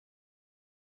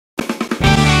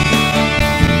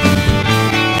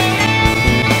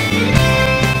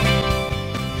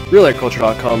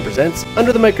RealAgriculture.com presents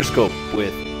Under the Microscope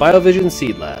with BioVision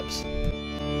Seed Labs.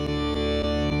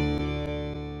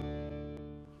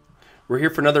 We're here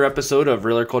for another episode of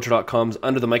RealAgriculture.com's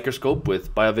Under the Microscope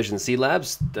with BioVision Seed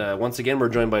Labs. Once again, we're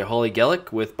joined by Holly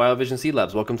Gelech with BioVision Seed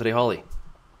Labs. Welcome today, Holly.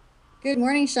 Good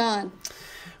morning, Sean.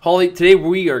 Holly, today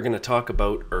we are going to talk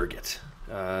about ergot,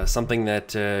 something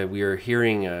that we are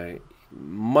hearing a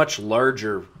much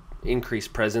larger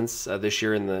increased presence this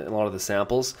year in a lot of the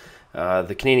samples.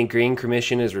 The Canadian Grain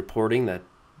Commission is reporting that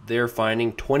they're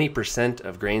finding 20%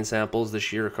 of grain samples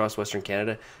this year across Western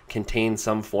Canada contain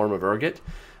some form of ergot.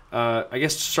 I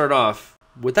guess to start off,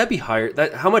 would that be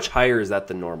higher? How much higher is that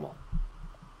than normal?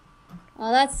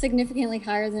 That's significantly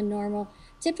higher than normal.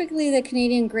 Typically, the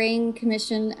Canadian Grain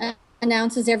Commission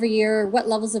announces every year what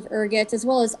levels of ergot, as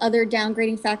well as other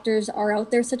downgrading factors, are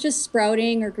out there, such as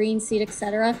sprouting or green seed,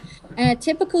 etc. And a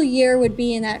typical year would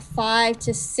be in that 5 to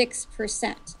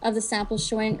 6% of the samples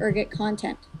showing ergot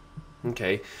content.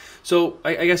 Okay, so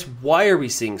I guess why are we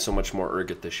seeing so much more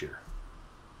ergot this year?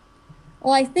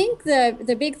 Well, I think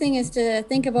the big thing is to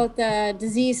think about the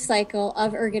disease cycle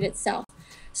of ergot itself.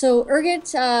 So ergot,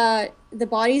 the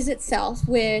bodies itself,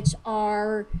 which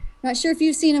are, not sure if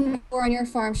you've seen them before on your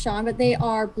farm, Sean, but they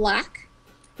are black.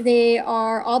 They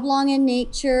are oblong in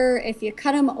nature. If you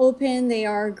cut them open, they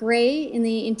are gray in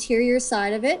the interior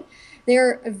side of it.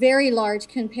 They're very large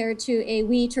compared to a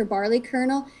wheat or barley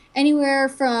kernel, anywhere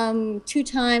from 2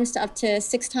 times to up to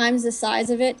 6 times the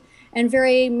size of it, and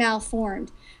very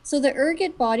malformed. So the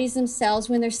ergot bodies themselves,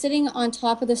 when they're sitting on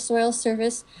top of the soil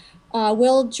surface,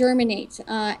 will germinate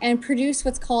and produce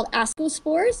what's called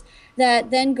ascospores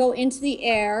that then go into the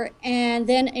air and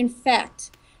then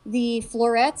infect the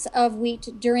florets of wheat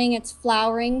during its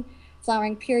flowering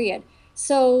period.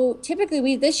 So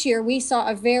typically this year we saw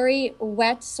a very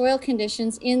wet soil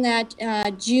conditions in that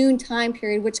June time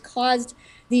period, which caused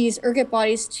these ergot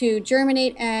bodies to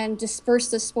germinate and disperse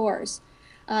the spores.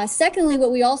 Secondly,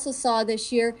 what we also saw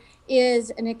this year is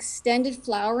an extended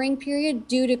flowering period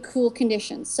due to cool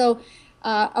conditions. So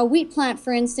a wheat plant,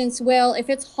 for instance, if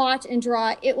it's hot and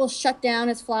dry, it will shut down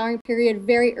its flowering period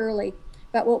very early.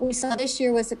 But what we saw this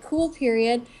year was a cool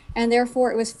period, and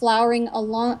therefore it was flowering a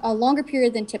longer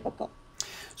period than typical.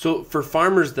 So for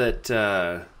farmers that,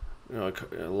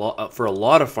 for a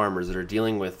lot of farmers that are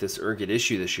dealing with this ergot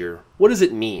issue this year, what does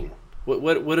it mean?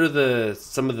 What are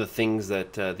some of the things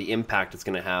that the impact it's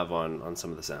going to have on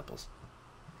some of the samples?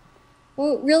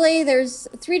 Well, really, there's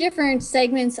 3 different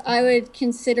segments I would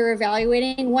consider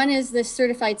evaluating. One is the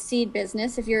certified seed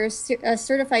business. If you're a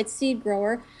certified seed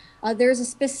grower, there's a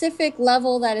specific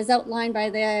level that is outlined by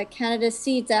the Canada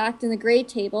Seeds Act in the grade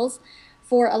tables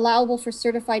for allowable for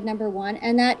certified number 1,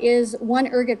 and that is 1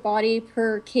 ergot body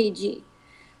per kg.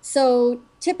 So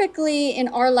typically in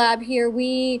our lab here,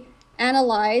 we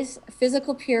analyze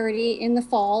physical purity in the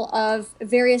fall of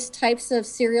various types of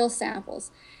cereal samples.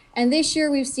 And this year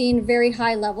we've seen very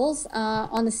high levels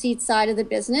on the seed side of the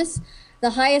business.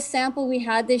 The highest sample we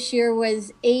had this year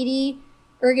was 80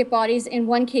 ergot bodies in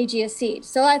 1 kg of seed.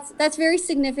 So that's very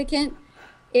significant.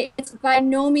 It's by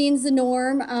no means the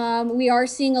norm. We are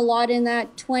seeing a lot in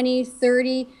that 20,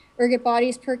 30 ergot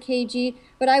bodies per kg,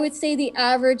 but I would say the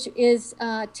average is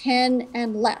 10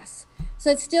 and less. So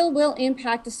it still will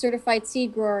impact a certified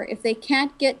seed grower. If they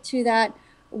can't get to that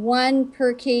 1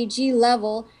 per kg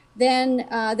level, then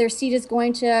their seed is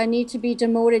going to need to be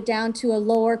demoted down to a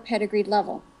lower pedigreed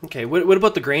level. Okay, what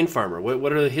about the grain farmer?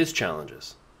 What are his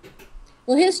challenges?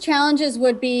 Well, his challenges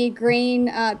would be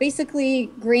basically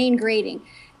grain grading.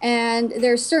 And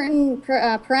there's certain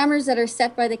parameters that are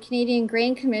set by the Canadian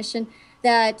Grain Commission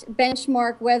that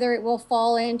benchmark whether it will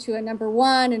fall into a number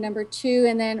 1, a number 2,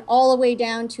 and then all the way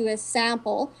down to a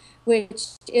sample, which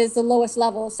is the lowest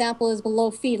level. A sample is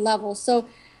below feed level. So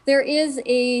there is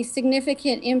a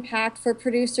significant impact for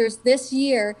producers this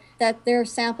year that their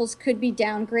samples could be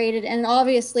downgraded, and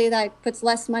obviously that puts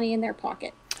less money in their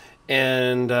pocket.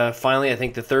 And finally, I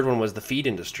think the third one was the feed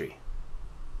industry.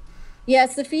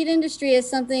 Yes, the feed industry is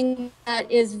something that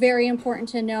is very important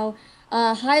to know.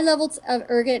 High levels of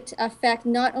ergot affect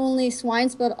not only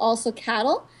swines but also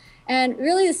cattle. And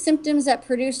really the symptoms that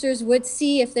producers would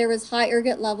see if there was high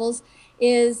ergot levels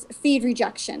is feed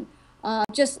rejection.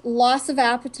 Just loss of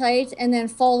appetite, and then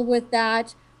followed with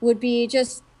that would be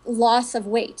just loss of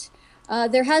weight.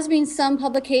 There has been some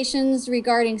publications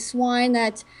regarding swine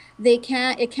that it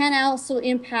can also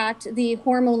impact the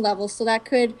hormone levels, so that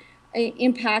could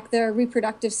impact the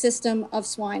reproductive system of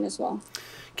swine as well.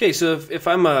 Okay, so if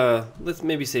I'm let's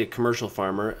maybe say a commercial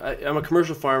farmer. I'm a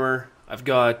commercial farmer. I've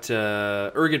got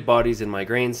ergot bodies in my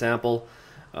grain sample.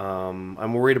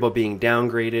 I'm worried about being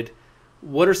downgraded.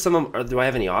 What are some of, do I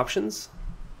have any options?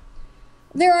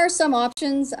 There are some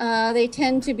options. They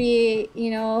tend to be,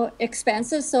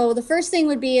 expensive. So the first thing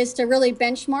would be is to really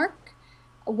benchmark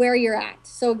where you're at.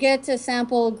 So get a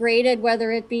sample graded,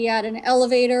 whether it be at an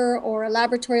elevator or a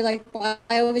laboratory like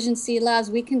BioVision Seed Labs.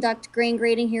 We conduct grain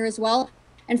grading here as well,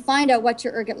 and find out what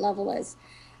your ergot level is.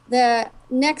 The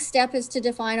next step is to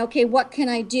define, okay, what can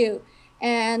I do?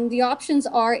 And the options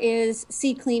is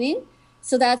seed cleaning.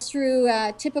 So that's through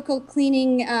typical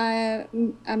cleaning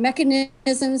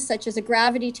mechanisms such as a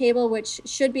gravity table, which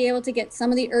should be able to get some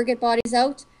of the ergot bodies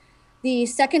out. The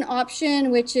second option,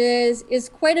 which is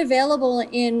quite available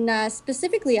in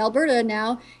specifically Alberta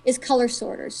now, is color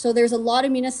sorters. So there's a lot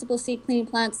of municipal seed cleaning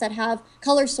plants that have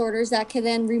color sorters that can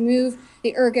then remove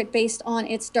the ergot based on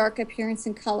its dark appearance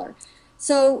and color.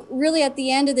 So really at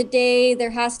the end of the day,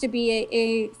 there has to be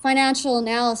a financial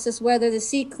analysis whether the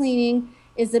seed cleaning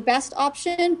is the best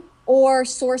option or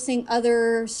sourcing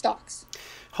other stocks.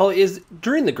 Holly,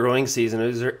 during the growing season,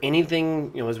 is there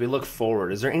anything, as we look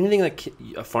forward, is there anything that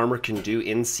a farmer can do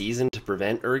in season to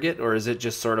prevent ergot, or is it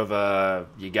just sort of a,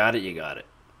 you got it?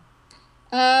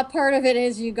 Part of it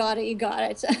is you got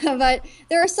it. But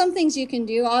there are some things you can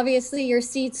do. Obviously, your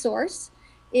seed source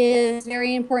is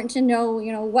very important to know,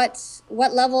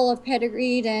 what level of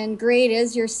pedigree and grade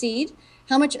is your seed,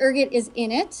 how much ergot is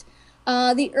in it.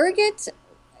 The ergot,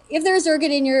 if there's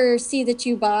ergot in your seed that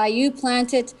you buy, you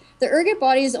plant it, the ergot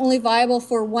body is only viable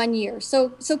for 1 year. So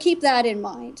keep that in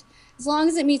mind. As long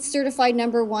as it meets certified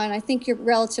number 1, I think you're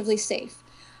relatively safe.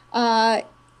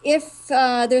 If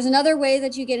there's another way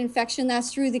that you get infection,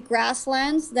 that's through the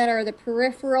grasslands that are the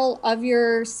peripheral of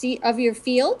your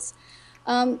fields.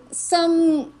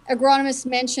 Some agronomists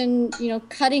mention,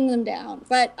 cutting them down,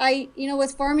 but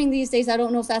with farming these days, I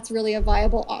don't know if that's really a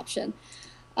viable option.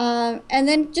 And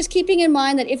then just keeping in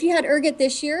mind that if you had ergot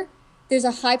this year, there's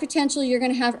a high potential you're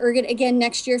going to have ergot again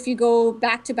next year if you go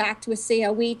back to back with, say,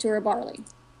 a wheat or a barley.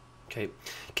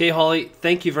 Okay, Holly,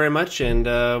 thank you very much, and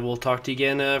we'll talk to you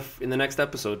again in the next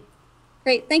episode.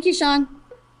 Great. Thank you, Sean.